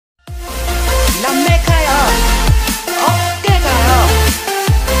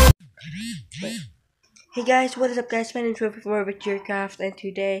Hey guys, what is up guys? My name is Rovicraft, and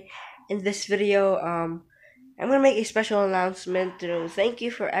today in this video I'm gonna make a special announcement to thank you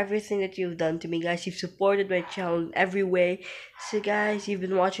for everything that you've done to me guys. You've supported my channel in every way. So guys, you've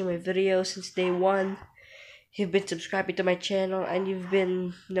been watching my videos since day one. You've been subscribing to my channel, and you've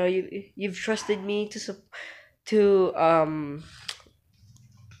been you've trusted me to um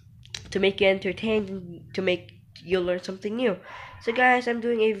to make you entertained and to make you learn something new. So guys, I'm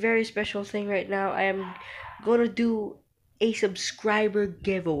doing a very special thing right now. I am gonna do a subscriber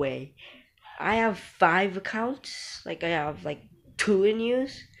giveaway. I have 5 accounts. Like I have like 2 in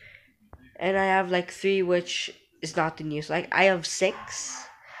use, and I have like 3 which is not in use. Like I have six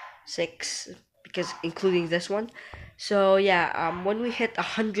because including this one. So yeah, when we hit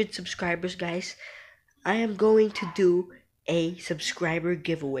 100 subscribers, guys, I am going to do a subscriber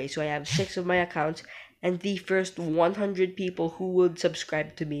giveaway. So I have 6 of my accounts, and the first 100 people who would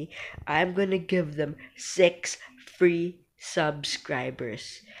subscribe to me, I'm gonna give them 6 free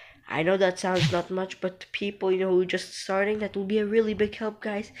subscribers. I know that sounds not much, but to people who are just starting, that will be a really big help,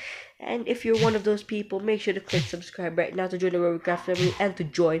 guys. And if you're one of those people, make sure to click subscribe right now to join the Rovicraft family and to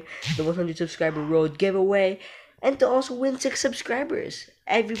join the 100 subscriber road giveaway, and to also win 6 subscribers.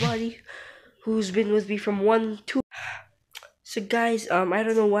 Everybody who's been with me from 1 to. So guys, I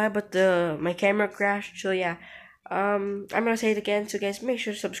don't know why, but my camera crashed. So yeah, I'm gonna say it again. So guys, make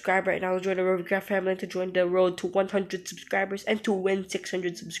sure to subscribe right now to join the Rovicraft family, to join the road to 100 subscribers, and to win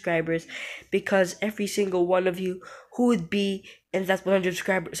 600 subscribers. Because every single one of you who would be in that 100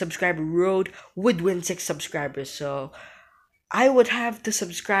 subscriber road would win 6 subscribers. So I would have to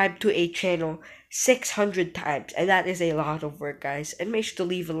subscribe to a channel 600 times, and that is a lot of work, guys. And make sure to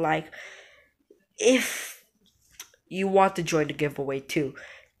leave a like if you want to join the giveaway too.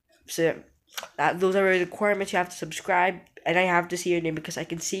 So those are the requirements. You have to subscribe, and I have to see your name because I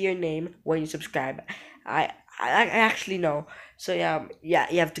can see your name when you subscribe. I actually know. So yeah,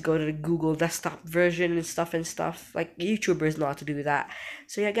 you have to go to the Google desktop version and stuff. Like YouTubers know how to do that.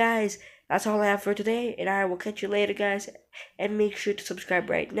 So yeah, guys, that's all I have for today, and I will catch you later, guys. And make sure to subscribe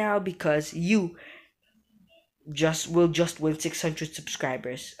right now because you just win 600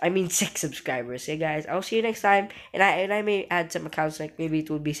 subscribers. I mean 6 subscribers. Yeah guys, I'll see you next time. And I may add some accounts, like maybe it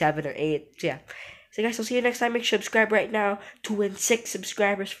would be 7 or 8. So yeah. So guys, I'll see you next time. Make sure to subscribe right now to win 6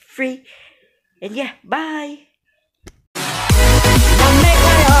 subscribers free. And yeah, bye.